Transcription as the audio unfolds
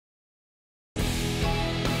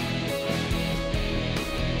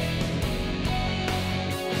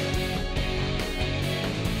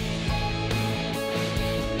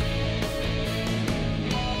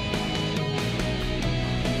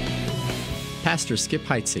Pastor Skip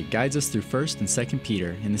Heitzig guides us through 1st and 2nd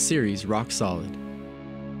Peter in the series Rock Solid.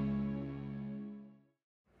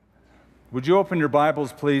 Would you open your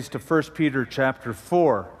Bibles, please, to 1 Peter chapter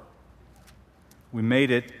 4? We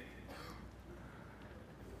made it.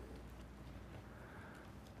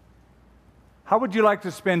 How would you like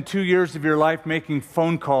to spend 2 years of your life making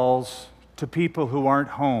phone calls to people who aren't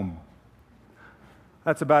home?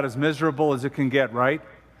 That's about as miserable as it can get, right?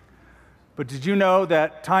 But did you know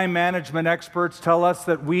that time management experts tell us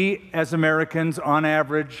that we, as Americans, on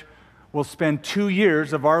average, will spend 2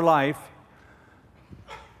 years of our life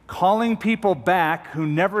calling people back who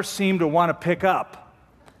never seem to want to pick up?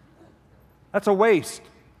 That's a waste.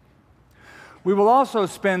 We will also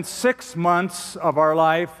spend 6 months of our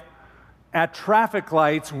life at traffic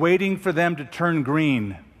lights waiting for them to turn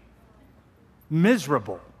green.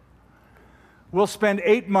 Miserable. We'll spend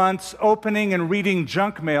 8 months opening and reading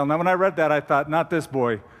junk mail. Now, when I read that, I thought, not this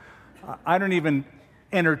boy. I don't even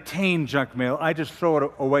entertain junk mail. I just throw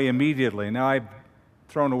it away immediately. Now, I've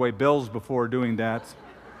thrown away bills before doing that,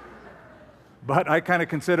 but I kind of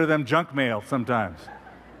consider them junk mail sometimes.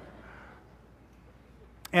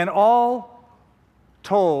 And all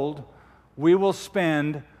told, we will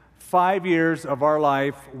spend 5 years of our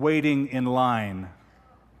life waiting in line.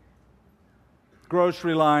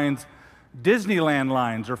 Grocery lines, Disneyland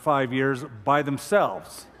lines are 5 years by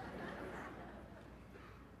themselves.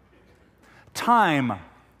 Time.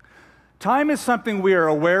 Time is something we are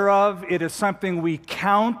aware of. It is something we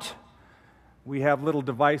count. We have little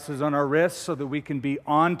devices on our wrists so that we can be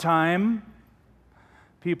on time.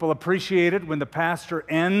 People appreciate it when the pastor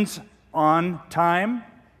ends on time.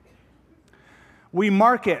 We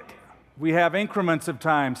mark it. We have increments of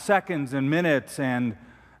time, seconds and minutes and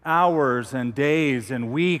hours and days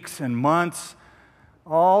and weeks and months,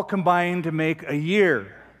 all combined to make a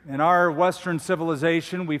year. In our Western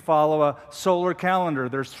civilization, we follow a solar calendar.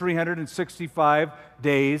 There's 365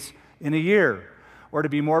 days in a year. Or to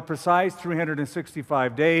be more precise,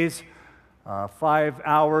 365 days, 5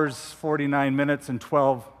 hours, 49 minutes, and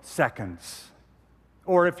 12 seconds.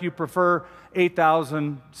 Or if you prefer,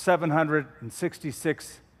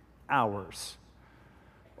 8,766 hours.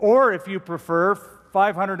 Or if you prefer,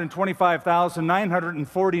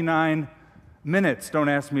 525,949 minutes. Don't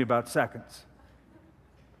ask me about seconds.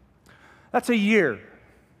 That's a year.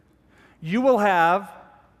 You will have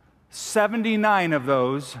 79 of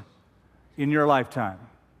those in your lifetime.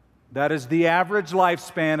 That is the average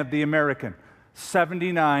lifespan of the American.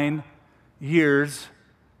 79 years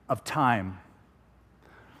of time.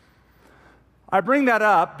 I bring that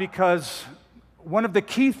up because one of the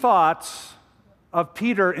key thoughts of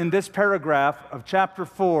Peter in this paragraph of chapter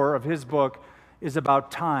 4 of his book is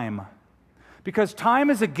about time. Because time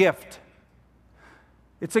is a gift.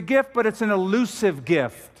 It's a gift, but it's an elusive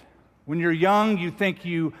gift. When you're young, you think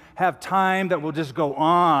you have time that will just go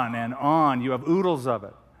on and on. You have oodles of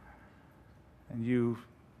it. And you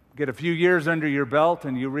get a few years under your belt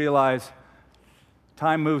and you realize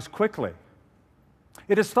time moves quickly.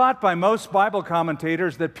 It is thought by most Bible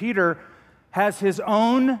commentators that Peter has his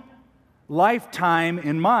own lifetime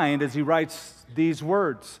in mind as he writes these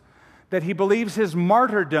words, that he believes his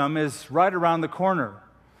martyrdom is right around the corner.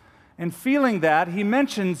 And feeling that, he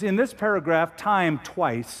mentions in this paragraph time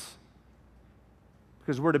twice,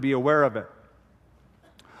 because we're to be aware of it.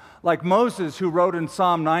 Like Moses, who wrote in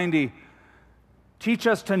Psalm 90, teach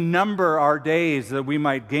us to number our days that we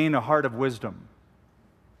might gain a heart of wisdom.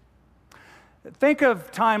 Think of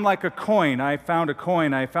time like a coin. I found a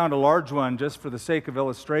coin. I found a large one just for the sake of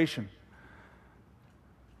illustration.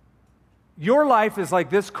 Your life is like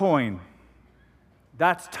this coin.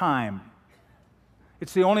 That's time.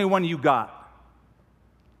 It's the only one you got.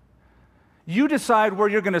 You decide where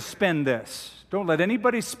you're going to spend this. Don't let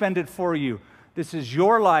anybody spend it for you. This is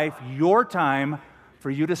your life, your time, for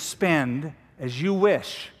you to spend as you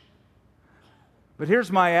wish. But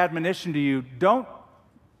here's my admonition to you. Don't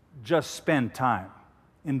just spend time.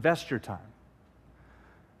 Invest your time.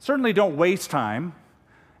 Certainly don't waste time.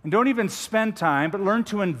 And don't even spend time, but learn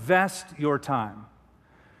to invest your time.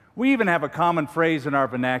 We even have a common phrase in our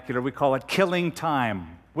vernacular. We call it killing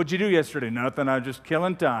time. What'd you do yesterday? Nothing, I was just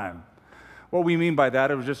killing time. What we mean by that,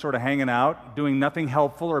 it was just sort of hanging out, doing nothing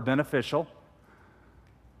helpful or beneficial.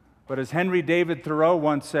 But as Henry David Thoreau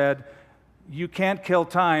once said, you can't kill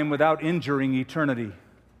time without injuring eternity.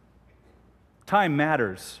 Time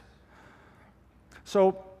matters.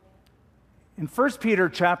 So, in 1 Peter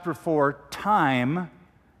chapter 4, time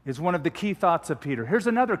is one of the key thoughts of Peter. Here's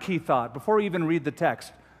another key thought before we even read the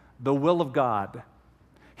text, the will of God.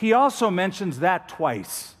 He also mentions that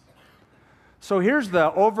twice. So here's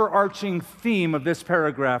the overarching theme of this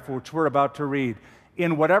paragraph, which we're about to read.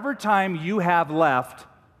 In whatever time you have left,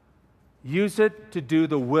 use it to do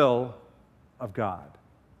the will of God.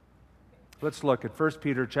 Let's look at 1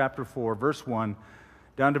 Peter chapter 4, verse 1,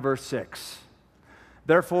 down to verse 6.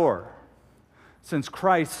 Therefore, since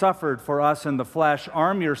Christ suffered for us in the flesh,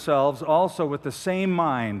 arm yourselves also with the same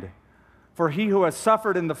mind. For he who has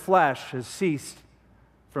suffered in the flesh has ceased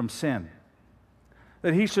from sin,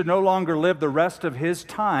 that he should no longer live the rest of his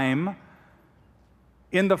time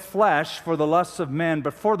in the flesh for the lusts of men,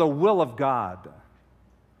 but for the will of God.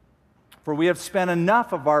 For we have spent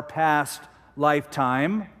enough of our past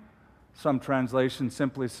lifetime, some translations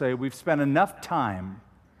simply say, we've spent enough time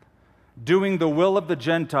doing the will of the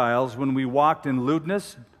Gentiles when we walked in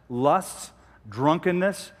lewdness, lusts,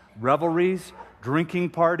 drunkenness, revelries, drinking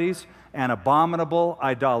parties, and abominable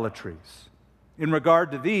idolatries. In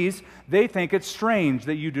regard to these, they think it strange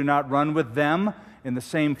that you do not run with them in the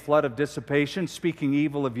same flood of dissipation, speaking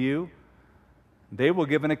evil of you. They will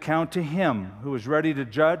give an account to him who is ready to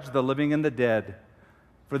judge the living and the dead.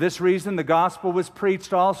 For this reason, the gospel was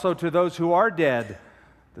preached also to those who are dead,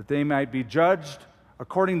 that they might be judged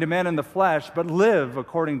according to men in the flesh, but live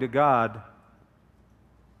according to God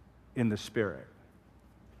in the Spirit.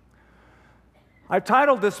 I've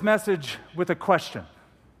titled this message with a question.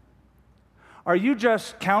 Are you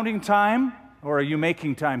just counting time, or are you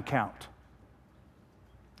making time count?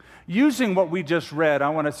 Using what we just read, I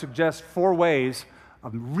want to suggest 4 ways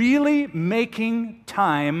of really making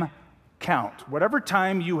time count. Whatever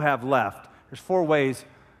time you have left, there's 4 ways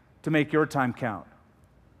to make your time count.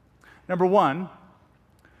 Number 1,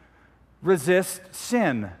 resist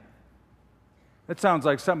sin. That sounds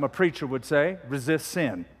like something a preacher would say, resist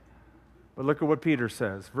sin. But look at what Peter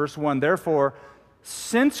says. Verse 1, therefore,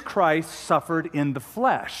 since Christ suffered in the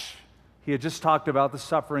flesh, he had just talked about the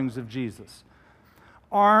sufferings of Jesus,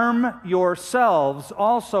 arm yourselves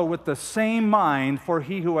also with the same mind, for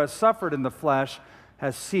he who has suffered in the flesh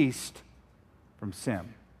has ceased from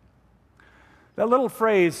sin. That little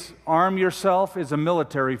phrase, arm yourself, is a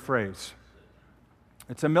military phrase.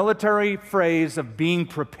 It's a military phrase of being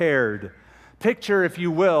prepared. Picture, if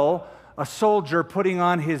you will, a soldier putting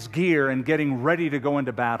on his gear and getting ready to go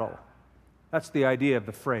into battle. That's the idea of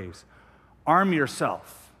the phrase. Arm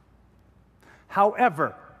yourself.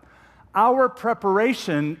 However, our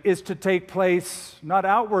preparation is to take place not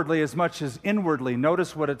outwardly as much as inwardly.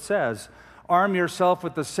 Notice what it says. Arm yourself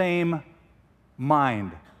with the same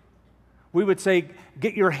mind. We would say,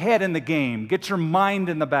 get your head in the game, get your mind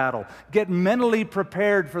in the battle, get mentally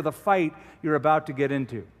prepared for the fight you're about to get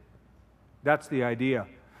into. That's the idea.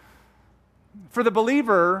 For the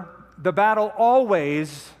believer, the battle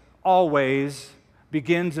always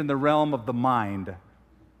begins in the realm of the mind.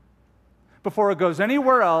 Before it goes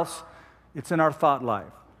anywhere else, it's in our thought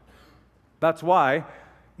life. That's why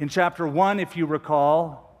in chapter 1, if you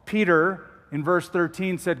recall, Peter in verse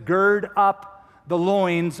 13 said, gird up the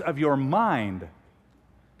loins of your mind.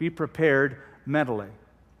 Be prepared mentally.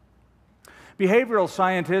 Behavioral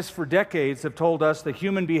scientists for decades have told us that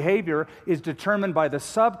human behavior is determined by the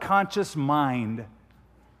subconscious mind.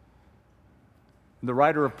 The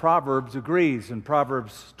writer of Proverbs agrees in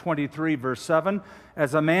Proverbs 23, verse 7,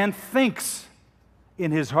 as a man thinks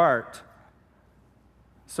in his heart,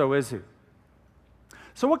 so is he.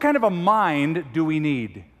 So what kind of a mind do we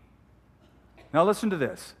need? Now listen to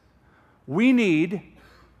this. We need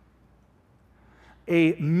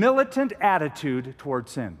a militant attitude toward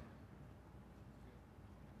sin.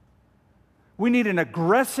 We need an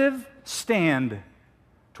aggressive stand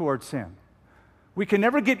toward sin. We can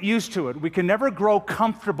never get used to it. We can never grow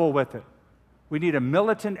comfortable with it. We need a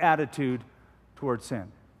militant attitude toward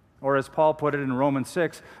sin. Or as Paul put it in Romans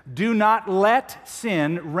 6, do not let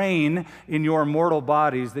sin reign in your mortal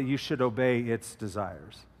bodies that you should obey its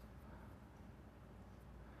desires.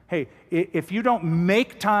 Hey, if you don't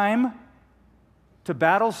make time to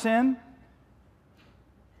battle sin,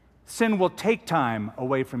 sin will take time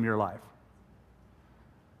away from your life.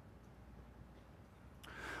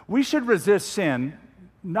 We should resist sin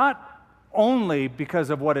not only because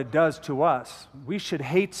of what it does to us. We should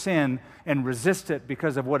hate sin and resist it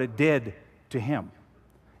because of what it did to him.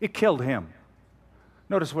 It killed him.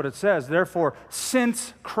 Notice what it says. Therefore,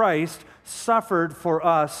 since Christ suffered for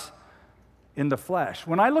us in the flesh.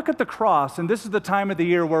 When I look at the cross, and this is the time of the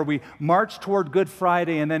year where we march toward Good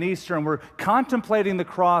Friday and then Easter, and we're contemplating the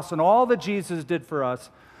cross and all that Jesus did for us,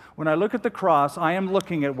 when I look at the cross, I am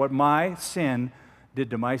looking at what my sin did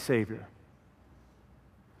to my Savior.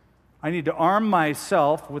 I need to arm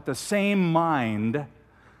myself with the same mind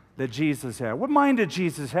that Jesus had. What mind did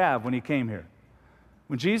Jesus have when he came here?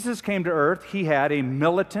 When Jesus came to earth, he had a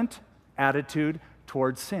militant attitude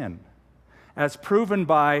towards sin. As proven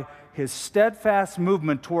by his steadfast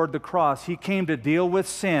movement toward the cross, he came to deal with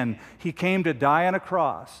sin. He came to die on a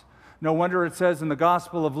cross. No wonder it says in the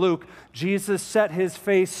Gospel of Luke, Jesus set his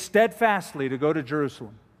face steadfastly to go to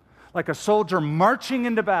Jerusalem, like a soldier marching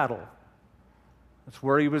into battle. That's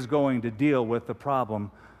where he was going to deal with the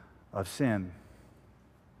problem of sin.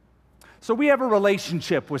 So we have a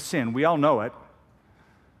relationship with sin. We all know it.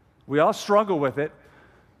 We all struggle with it.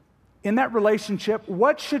 In that relationship,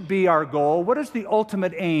 what should be our goal? What is the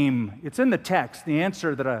ultimate aim? It's in the text. The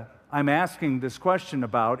answer that I'm asking this question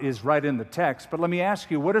about is right in the text. But let me ask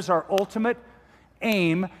you, what is our ultimate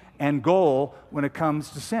aim and goal when it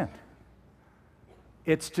comes to sin?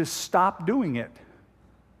 It's to stop doing it.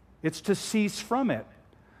 It's to cease from it.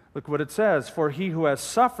 Look what it says. For he who has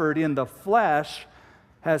suffered in the flesh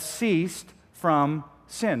has ceased from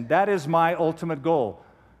sin. That is my ultimate goal.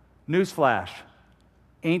 Newsflash.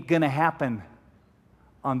 Ain't going to happen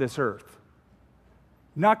on this earth.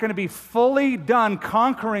 Not going to be fully done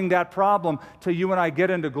conquering that problem till you and I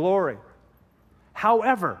get into glory.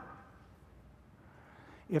 However,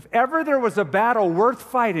 if ever there was a battle worth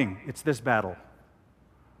fighting, it's this battle.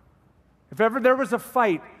 If ever there was a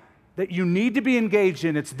fight that you need to be engaged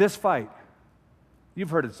in, it's this fight.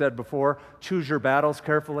 You've heard it said before, choose your battles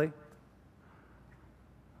carefully.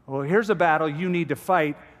 Well, here's a battle you need to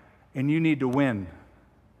fight and you need to win.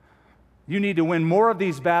 You need to win more of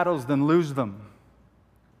these battles than lose them.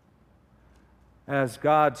 As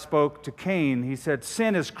God spoke to Cain, he said,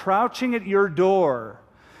 sin is crouching at your door.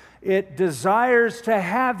 It desires to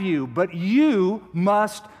have you, but you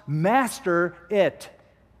must master it.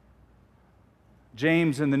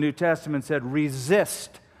 James in the New Testament said,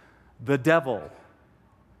 resist the devil.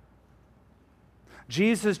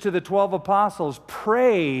 Jesus to the 12 apostles,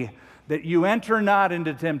 pray that you enter not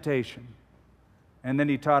into temptation. And then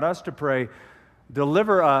he taught us to pray,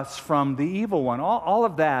 deliver us from the evil one. All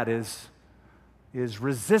of that is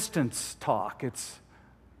resistance talk. It's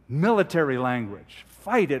military language.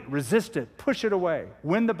 Fight it, resist it, push it away,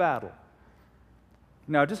 win the battle.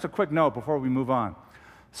 Now, just a quick note before we move on.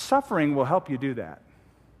 Suffering will help you do that.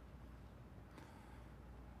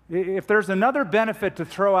 If there's another benefit to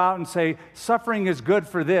throw out and say, suffering is good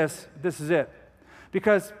for this, this is it.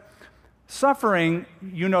 Because suffering,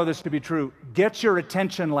 you know this to be true, gets your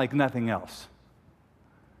attention like nothing else.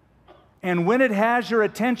 And when it has your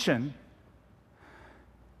attention,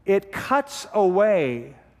 it cuts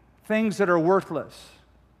away things that are worthless,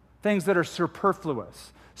 things that are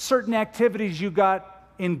superfluous, certain activities you got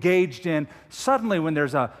engaged in. Suddenly, when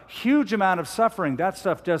there's a huge amount of suffering, that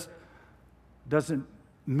stuff just doesn't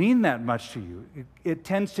mean that much to you. It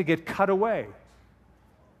tends to get cut away.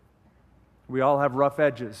 We all have rough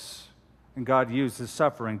edges. And God uses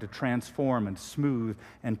suffering to transform and smooth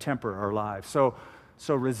and temper our lives. So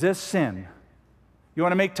resist sin. You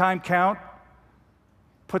want to make time count?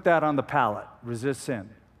 Put that on the palette. Resist sin.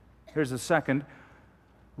 Here's a second.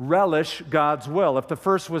 Relish God's will. If the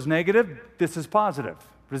first was negative, this is positive.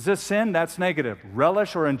 Resist sin, that's negative.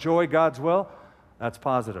 Relish or enjoy God's will, that's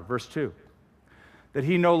positive. Verse 2. That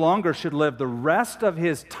he no longer should live the rest of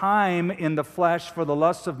his time in the flesh for the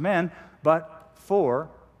lusts of men, but for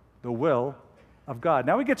the will of God.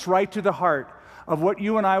 Now he gets right to the heart of what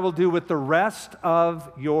you and I will do with the rest of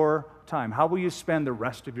your time. How will you spend the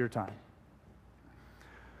rest of your time?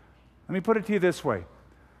 Let me put it to you this way.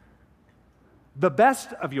 The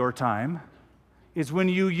best of your time is when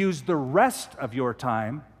you use the rest of your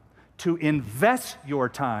time to invest your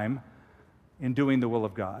time in doing the will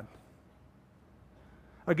of God.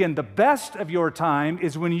 Again, the best of your time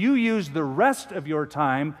is when you use the rest of your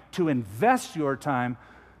time to invest your time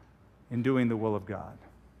in doing the will of God.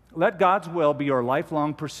 Let God's will be your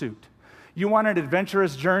lifelong pursuit. You want an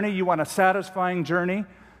adventurous journey? You want a satisfying journey?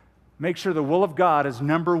 Make sure the will of God is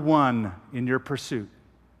number one in your pursuit.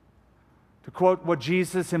 To quote what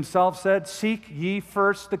Jesus himself said, seek ye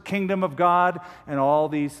first the kingdom of God, and all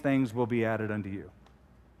these things will be added unto you.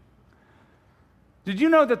 Did you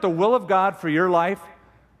know that the will of God for your life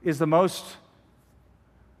is the most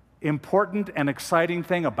important and exciting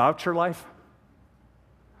thing about your life?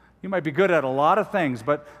 You might be good at a lot of things,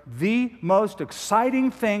 but the most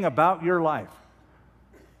exciting thing about your life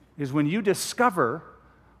is when you discover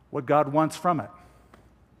what God wants from it.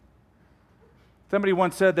 Somebody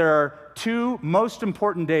once said there are two most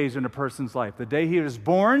important days in a person's life. The day he is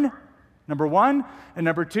born, number one, and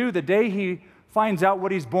number two, the day he finds out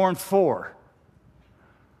what he's born for.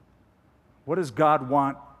 What does God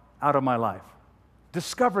want out of my life?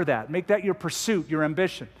 Discover that. Make that your pursuit, your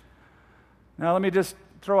ambition. Now, let me just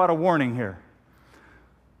throw out a warning here.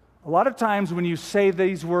 A lot of times when you say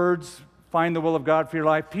these words, find the will of God for your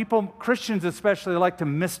life, people, Christians especially, like to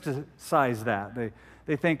mysticize that.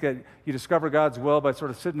 They think that you discover God's will by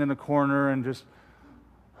sort of sitting in a corner and just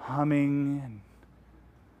humming and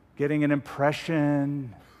getting an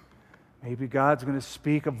impression. Maybe God's going to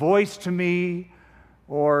speak a voice to me,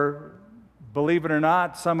 or believe it or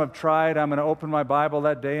not, some have tried, I'm going to open my Bible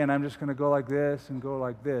that day and I'm just going to go like this and go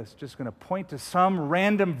like this, just going to point to some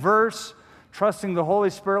random verse, trusting the Holy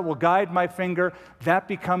Spirit will guide my finger. That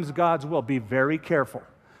becomes God's will. Be very careful.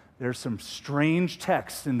 There's some strange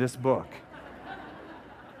texts in this book.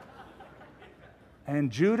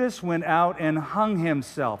 And Judas went out and hung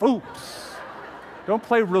himself. Oops. Don't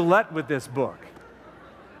play roulette with this book.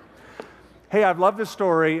 Hey, I've loved this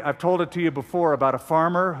story. I've told it to you before about a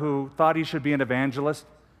farmer who thought he should be an evangelist.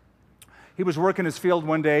 He was working his field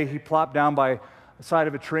one day. He plopped down by the side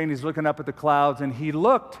of a tree and he's looking up at the clouds, and he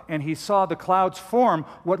looked and he saw the clouds form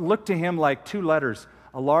what looked to him like two letters,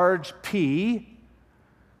 a large P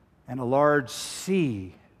and a large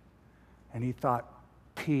C. And he thought,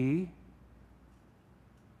 P,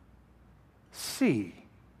 C,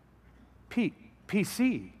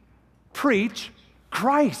 PC, preach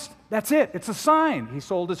Christ. That's it. It's a sign. He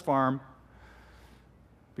sold his farm,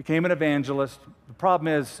 became an evangelist. The problem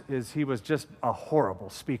is he was just a horrible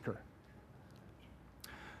speaker.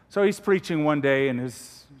 So he's preaching one day, and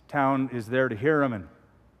his town is there to hear him. And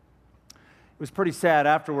it was pretty sad.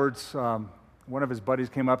 Afterwards, one of his buddies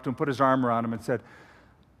came up to him, put his arm around him, and said,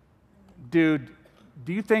 "Dude,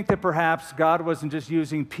 do you think that perhaps God wasn't just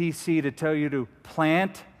using PC to tell you to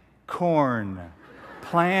plant corn?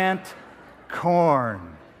 Plant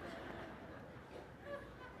corn."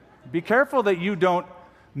 Be careful that you don't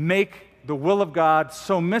make the will of God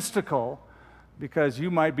so mystical, because you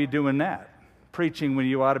might be doing that, preaching when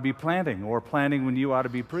you ought to be planting, or planting when you ought to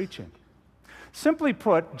be preaching. Simply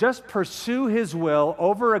put, just pursue His will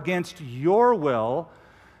over against your will.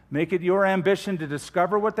 Make it your ambition to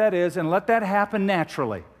discover what that is, and let that happen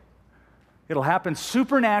naturally. It'll happen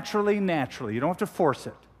supernaturally, naturally. You don't have to force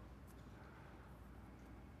it.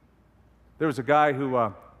 There was a guy who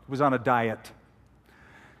was on a diet.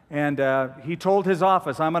 And he told his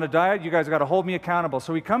office, "I'm on a diet, you guys got to hold me accountable."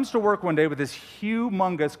 So he comes to work one day with this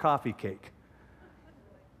humongous coffee cake.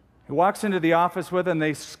 He walks into the office with it, and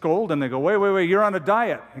they scold him. They go, wait, you're on a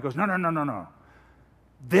diet. He goes, no.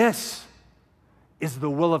 This is the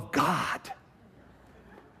will of God.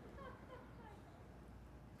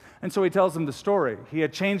 And so he tells them the story. He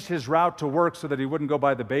had changed his route to work so that he wouldn't go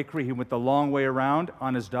by the bakery. He went the long way around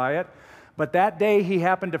on his diet. But that day he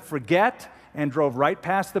happened to forget and drove right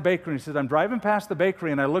past the bakery. He says, "I'm driving past the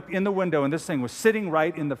bakery, and I looked in the window, and this thing was sitting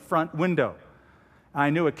right in the front window. I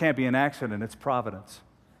knew it can't be an accident. It's providence."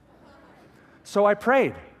 So I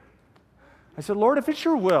prayed. I said, "Lord, if it's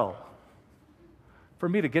your will for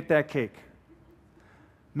me to get that cake,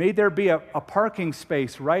 may there be a parking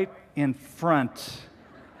space right in front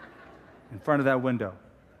of that window."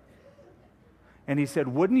 And he said,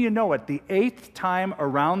 wouldn't you know it, the 8th time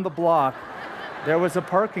around the block, there was a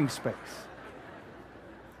parking space.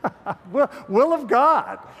 Will of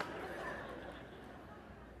God.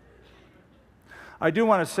 I do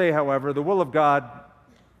want to say, however, the will of God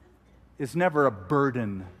is never a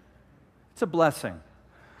burden. It's a blessing.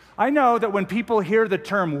 I know that when people hear the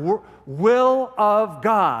term will of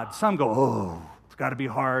God, some go, "Oh, it's got to be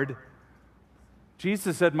hard."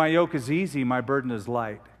 Jesus said, "My yoke is easy, my burden is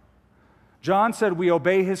light." John said we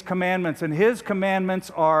obey His commandments, and His commandments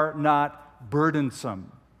are not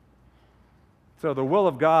burdensome. So the will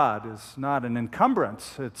of God is not an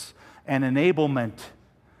encumbrance, it's an enablement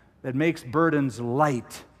that makes burdens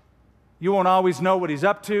light. You won't always know what He's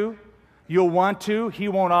up to. You'll want to. He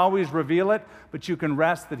won't always reveal it, but you can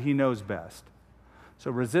rest that He knows best. So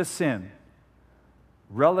resist sin.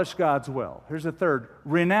 Relish God's will. Here's the third.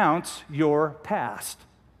 Renounce your past.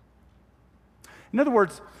 In other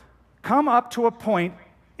words, come up to a point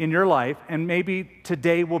in your life, and maybe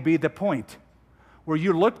today will be the point, where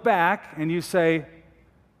you look back and you say,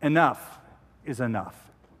 enough is enough.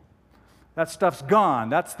 That stuff's gone.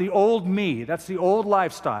 That's the old me. That's the old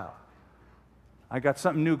lifestyle. I got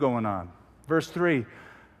something new going on. Verse 3,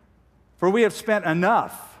 "For we have spent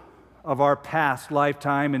enough of our past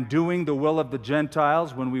lifetime in doing the will of the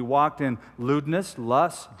Gentiles, when we walked in lewdness,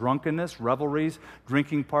 lust, drunkenness, revelries,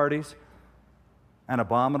 drinking parties, and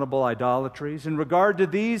abominable idolatries. In regard to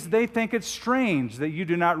these, they think it strange that you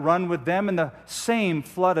do not run with them in the same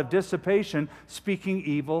flood of dissipation, speaking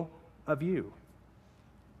evil of you."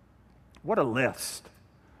 What a list.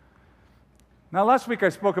 Now, last week I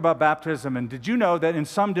spoke about baptism, and did you know that in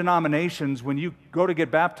some denominations, when you go to get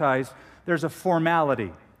baptized, there's a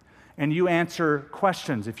formality. and you answer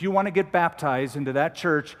questions. If you want to get baptized into that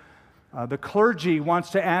church, the clergy wants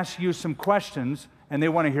to ask you some questions, and they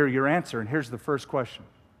want to hear your answer. And here's the first question.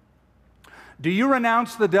 Do you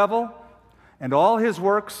renounce the devil and all his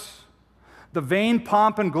works, the vain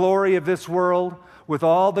pomp and glory of this world, with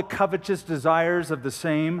all the covetous desires of the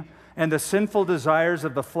same, and the sinful desires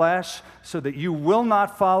of the flesh, so that you will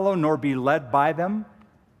not follow nor be led by them?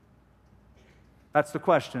 That's the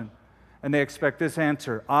question. And they expect this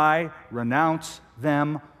answer: I renounce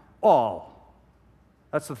them all.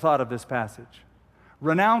 That's the thought of this passage.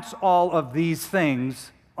 Renounce all of these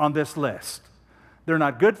things on this list. They're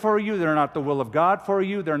not good for you. They're not the will of God for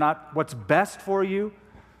you. They're not what's best for you.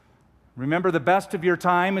 Remember, the best of your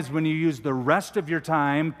time is when you use the rest of your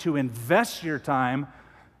time to invest your time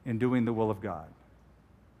in doing the will of God.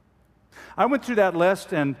 I went through that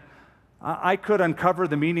list, and I could uncover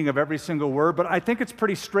the meaning of every single word, but I think it's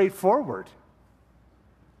pretty straightforward.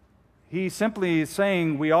 He simply is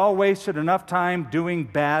saying we all wasted enough time doing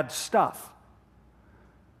bad stuff.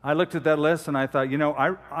 I looked at that list and I thought,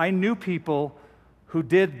 I knew people who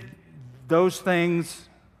did those things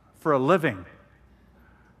for a living.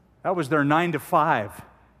 That was their 9 to 5.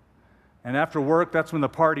 And after work, that's when the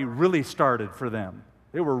party really started for them.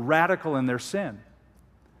 They were radical in their sin.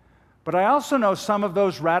 But I also know some of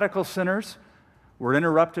those radical sinners were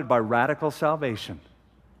interrupted by radical salvation.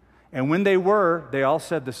 And when they were, they all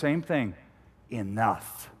said the same thing: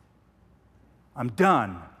 enough. I'm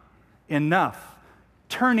done. Enough.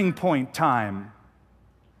 Turning point time.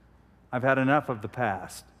 I've had enough of the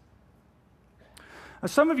past. Now,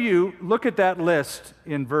 some of you look at that list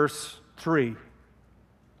in verse 3.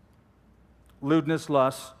 Lewdness,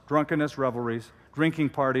 lust, drunkenness, revelries, drinking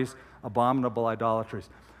parties, abominable idolatries.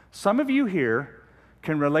 Some of you here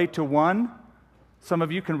can relate to one, some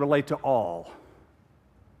of you can relate to all.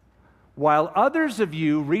 While others of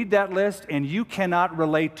you read that list and you cannot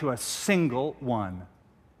relate to a single one.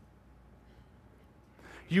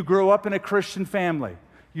 You grow up in a Christian family.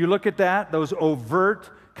 You look at that, those overt,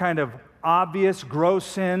 kind of obvious, gross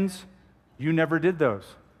sins, you never did those.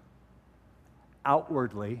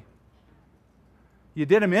 Outwardly. You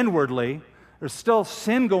did them inwardly. There's still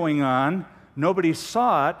sin going on. Nobody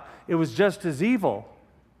saw it. It was just as evil.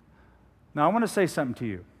 Now, I want to say something to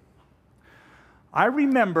you. I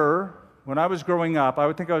remember when I was growing up, I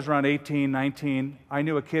would think I was around 18, 19. I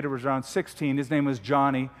knew a kid who was around 16. His name was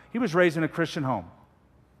Johnny. He was raised in a Christian home.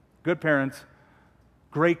 Good parents.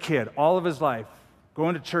 Great kid all of his life.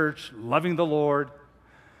 Going to church, loving the Lord.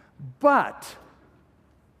 But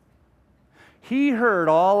he heard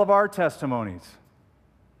all of our testimonies.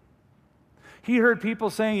 He heard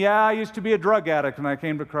people saying, yeah, I used to be a drug addict when I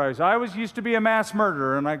came to Christ. I used to be a mass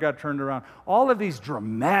murderer and I got turned around. All of these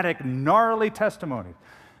dramatic, gnarly testimonies.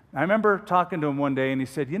 I remember talking to him one day and he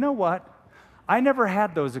said, you know what? I never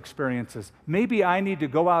had those experiences. Maybe I need to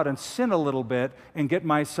go out and sin a little bit and get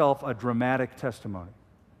myself a dramatic testimony.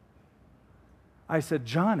 I said,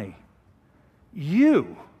 Johnny,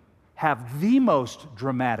 you have the most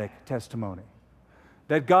dramatic testimony.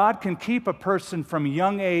 That God can keep a person from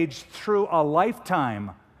young age through a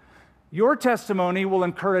lifetime. Your testimony will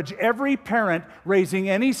encourage every parent raising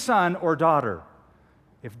any son or daughter.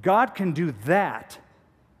 If God can do that,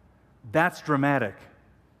 that's dramatic.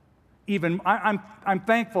 Even, I'm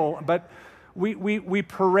thankful, but we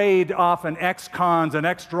parade often ex-cons and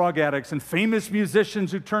ex-drug addicts and famous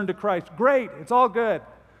musicians who turn to Christ. Great, it's all good.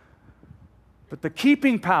 But the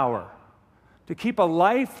keeping power, to keep a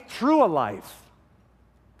life through a life,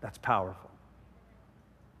 that's powerful.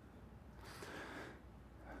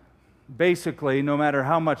 Basically, no matter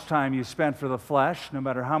how much time you spent for the flesh, no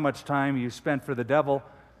matter how much time you spent for the devil,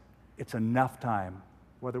 it's enough time.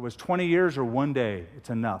 Whether it was 20 years or one day, it's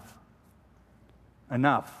enough.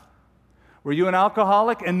 Enough. Were you an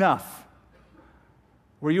alcoholic? Enough.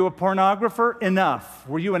 Were you a pornographer? Enough.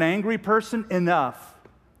 Were you an angry person? Enough.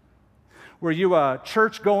 Were you a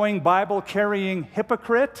church-going, Bible-carrying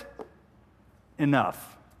hypocrite? Enough.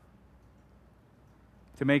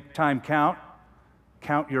 To make time count,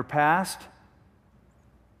 count your past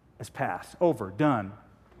as past, over, done,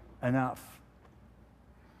 enough.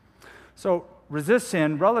 So resist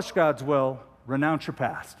sin, relish God's will, renounce your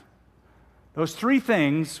past. Those three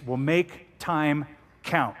things will make time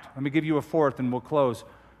count. Let me give you a fourth and we'll close.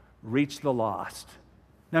 Reach the lost.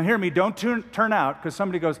 Now hear me, don't turn out because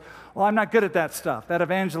somebody goes, well, I'm not good at that stuff, that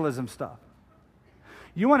evangelism stuff.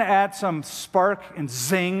 You want to add some spark and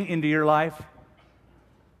zing into your life?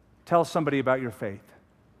 Tell somebody about your faith.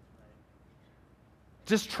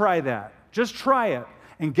 Just try that. Just try it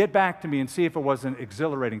and get back to me and see if it wasn't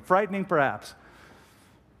exhilarating. Frightening, perhaps.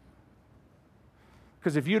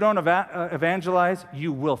 Because if you don't evangelize,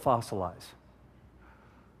 you will fossilize.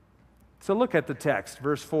 So look at the text,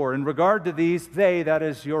 verse 4. In regard to these, they, that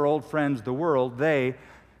is your old friends, the world, they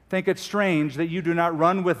think it strange that you do not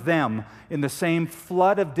run with them in the same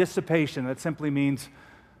flood of dissipation. That simply means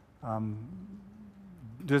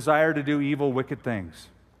desire to do evil, wicked things.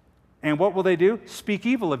 And what will they do? Speak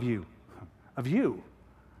evil of you. Of you.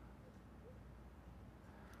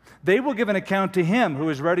 They will give an account to him who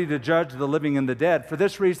is ready to judge the living and the dead. For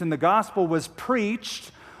this reason, the gospel was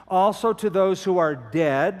preached also to those who are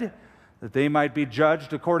dead, that they might be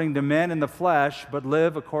judged according to men in the flesh, but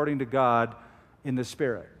live according to God in the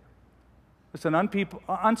Spirit. Listen,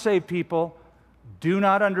 unsaved people do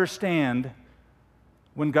not understand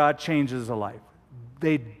when God changes a life.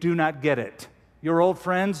 They do not get it. Your old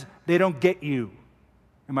friends, they don't get you.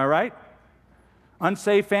 Am I right?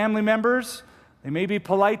 Unsaved family members, they may be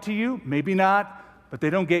polite to you, maybe not, but they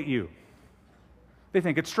don't get you. They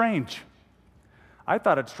think it's strange. I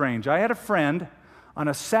thought it's strange. I had a friend on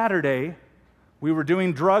a Saturday, we were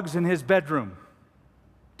doing drugs in his bedroom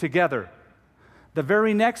together. The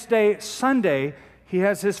very next day, Sunday, he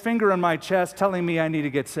has his finger on my chest telling me I need to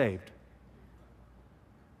get saved.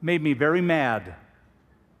 Made me very mad.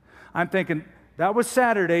 I'm thinking, that was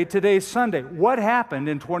Saturday, today's Sunday. What happened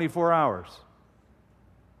in 24 hours?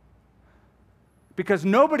 Because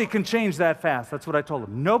nobody can change that fast. That's what I told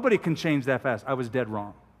him. Nobody can change that fast. I was dead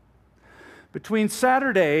wrong. Between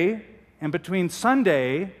Saturday and between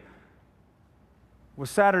Sunday was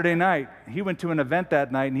Saturday night. He went to an event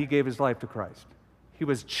that night and he gave his life to Christ. He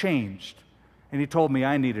was changed. And he told me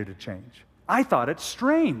I needed to change. I thought it's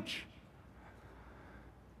strange.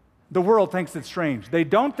 The world thinks it's strange. They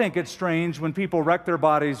don't think it's strange when people wreck their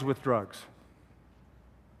bodies with drugs.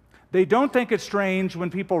 They don't think it's strange when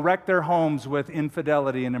people wreck their homes with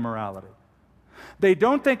infidelity and immorality. They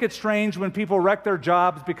don't think it's strange when people wreck their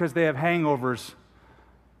jobs because they have hangovers.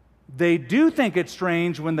 They do think it's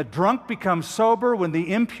strange when the drunk becomes sober, when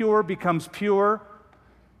the impure becomes pure.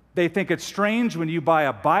 They think it's strange when you buy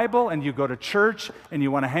a Bible and you go to church and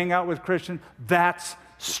you want to hang out with Christians. That's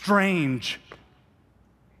strange.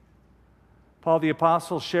 Paul the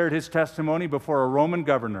Apostle shared his testimony before a Roman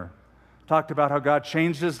governor. Talked about how God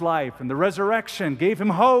changed his life, and the resurrection gave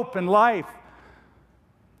him hope and life.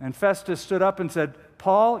 And Festus stood up and said,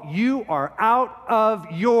 Paul, you are out of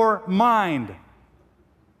your mind.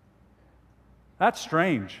 That's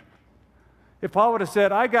strange. If Paul would have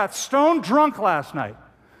said, I got stone drunk last night,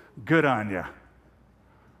 good on you.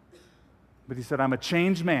 But he said, I'm a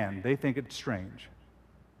changed man. They think it's strange.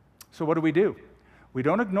 So what do? We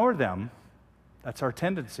don't ignore them. That's our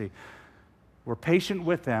tendency. We're patient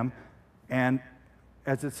with them. And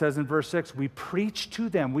as it says in verse 6, we preach to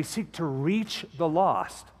them. We seek to reach the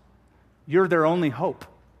lost. You're their only hope.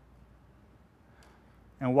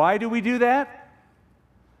 And why do we do that?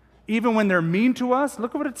 Even when they're mean to us,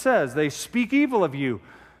 look at what it says. They speak evil of you.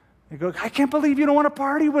 They go, I can't believe you don't want to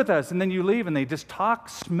party with us. And then you leave and they just talk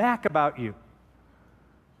smack about you.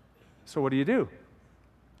 So what do?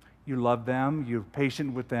 You love them, you're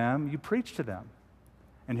patient with them, you preach to them.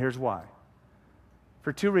 And here's why.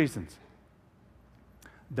 For two reasons.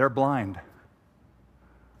 They're blind.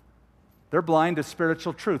 They're blind to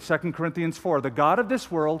spiritual truth. 2 Corinthians 4, the God of this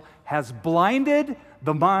world has blinded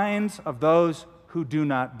the minds of those who do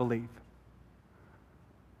not believe.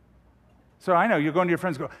 So I know you're going to your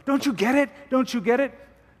friends and go, don't you get it? Don't you get it?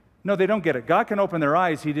 No, they don't get it. God can open their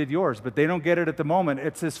eyes. He did yours, but they don't get it at the moment.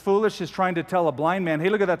 It's as foolish as trying to tell a blind man, hey,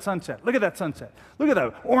 look at that sunset. Look at that sunset. Look at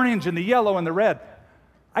the orange and the yellow and the red.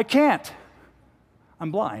 I can't.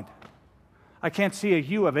 I'm blind. I can't see a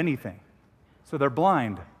hue of anything. So they're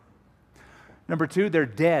blind. Number two, they're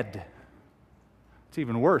dead. It's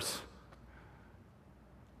even worse.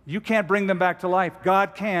 You can't bring them back to life.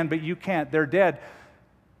 God can, but you can't. They're dead.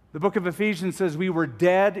 The book of Ephesians says we were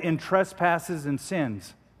dead in trespasses and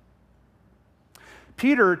sins.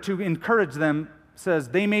 Peter, to encourage them, says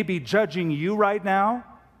they may be judging you right now,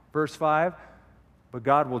 verse 5, but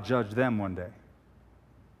God will judge them one day.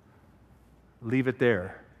 Leave it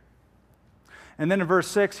there. And then in verse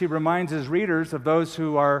 6, he reminds his readers of those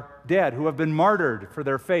who are dead, who have been martyred for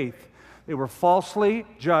their faith. They were falsely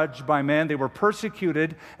judged by men. They were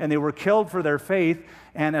persecuted, and they were killed for their faith.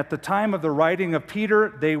 And at the time of the writing of Peter,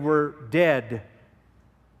 they were dead.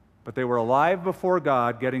 But they were alive before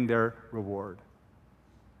God, getting their reward.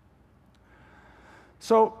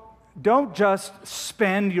 So don't just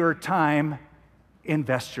spend your time,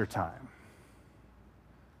 invest your time.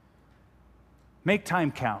 Make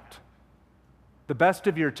time count. The best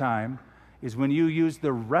of your time is when you use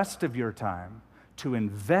the rest of your time to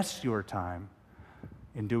invest your time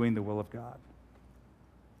in doing the will of God.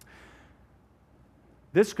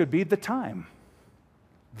 This could be the time.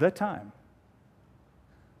 The time.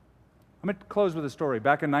 I'm going to close with a story.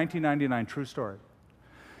 Back in 1999, true story.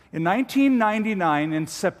 In 1999, in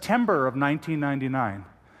September of 1999,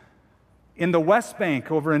 in the West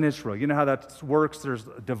Bank over in Israel, you know how that works? There's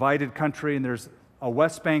a divided country, and there's a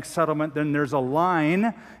West Bank settlement, then there's a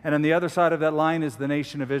line, and on the other side of that line is the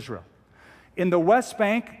nation of Israel. In the West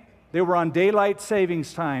Bank, they were on daylight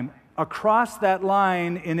savings time. Across that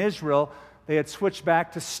line in Israel, they had switched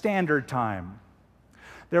back to standard time.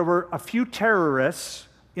 There were a few terrorists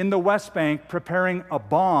in the West Bank preparing a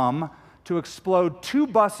bomb to explode 2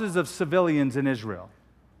 buses of civilians in Israel.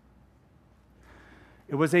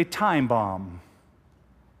 It was a time bomb.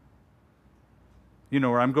 You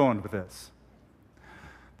know where I'm going with this.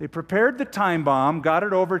 They prepared the time bomb, got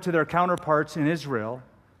it over to their counterparts in Israel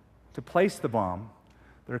to place the bomb.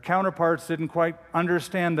 Their counterparts didn't quite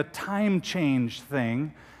understand the time change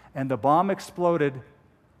thing, and the bomb exploded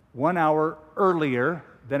 1 hour earlier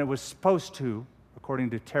than it was supposed to, according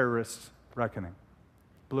to terrorists' reckoning.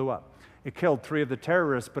 Blew up. It killed 3 of the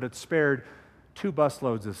terrorists, but it spared 2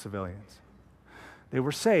 busloads of civilians. They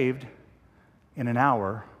were saved in an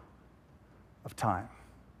hour of time.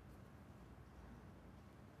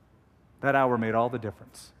 That hour made all the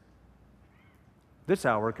difference. This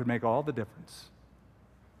hour could make all the difference.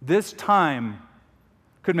 This time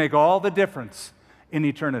could make all the difference in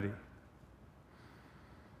eternity.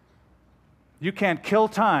 You can't kill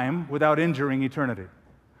time without injuring eternity.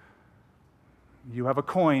 You have a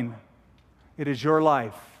coin. It is your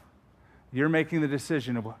life. You're making the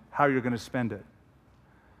decision of how you're going to spend it.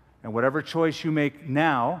 And whatever choice you make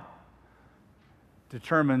now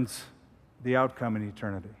determines the outcome in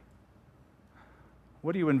eternity.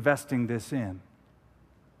 What are you investing this in?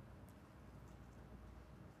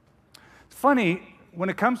 It's funny, when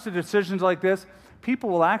it comes to decisions like this, people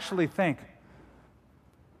will actually think,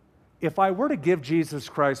 if I were to give Jesus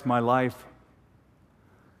Christ my life,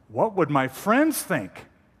 what would my friends think?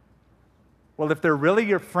 Well, if they're really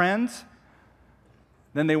your friends,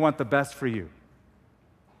 then they want the best for you.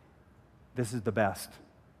 This is the best.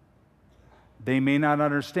 They may not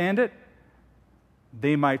understand it.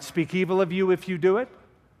 They might speak evil of you if you do it,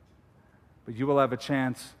 but you will have a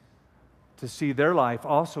chance to see their life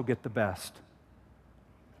also get the best.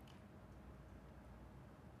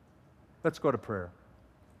 Let's go to prayer.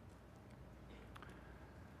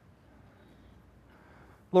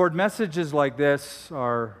 Lord, messages like this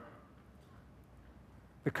are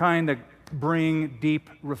the kind that bring deep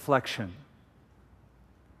reflection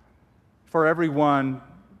for everyone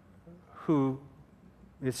who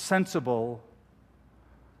is sensible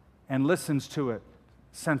and listens to it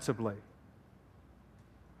sensibly.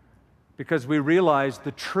 Because we realize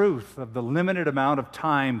the truth of the limited amount of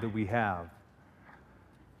time that we have.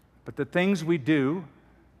 But the things we do,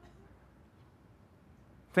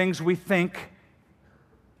 things we think,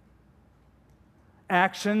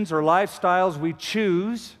 actions or lifestyles we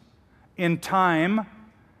choose in time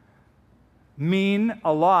mean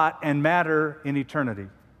a lot and matter in eternity.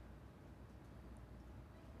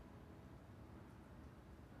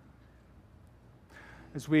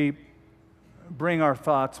 As we bring our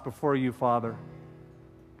thoughts before you, Father,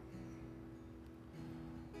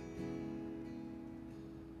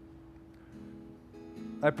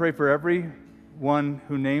 I pray for everyone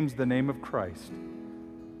who names the name of Christ,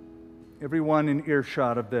 everyone in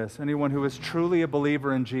earshot of this, anyone who is truly a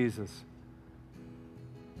believer in Jesus,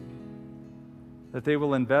 that they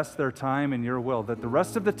will invest their time in your will, that the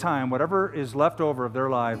rest of the time, whatever is left over of their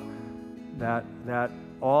life, that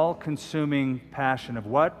all-consuming passion of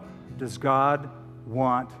what does God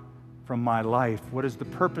want from my life, what is the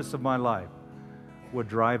purpose of my life, would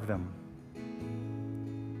drive them.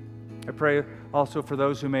 I pray also for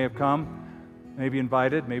those who may have come, maybe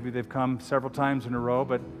invited, maybe they've come several times in a row,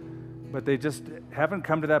 but they just haven't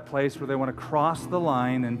come to that place where they want to cross the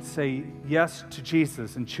line and say yes to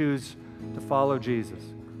Jesus and choose to follow Jesus.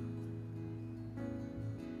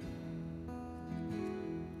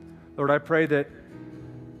 Lord, I pray that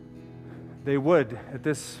they would, at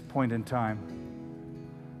this point in time,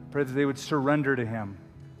 pray that they would surrender to Him.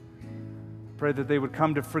 Pray that they would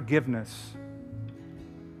come to forgiveness.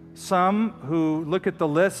 Some who look at the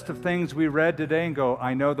list of things we read today and go,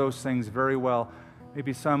 I know those things very well.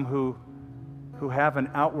 Maybe some who haven't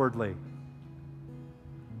outwardly,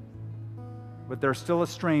 but they're still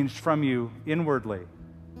estranged from you inwardly.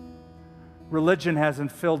 Religion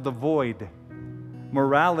hasn't filled the void.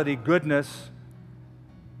 Morality, goodness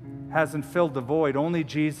hasn't filled the void. Only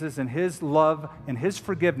Jesus and His love and His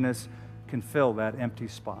forgiveness can fill that empty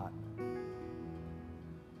spot.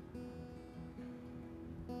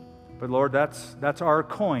 But Lord, that's our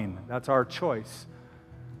coin. That's our choice.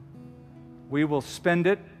 We will spend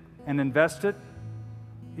it and invest it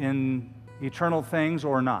in eternal things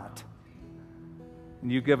or not.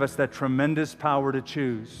 And you give us that tremendous power to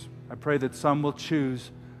choose. I pray that some will choose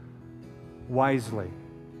wisely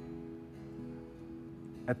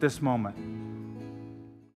at this moment.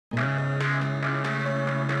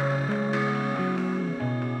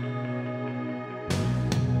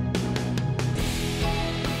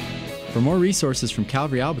 For more resources from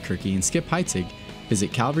Calvary Albuquerque and Skip Heitzig,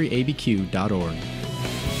 visit calvaryabq.org.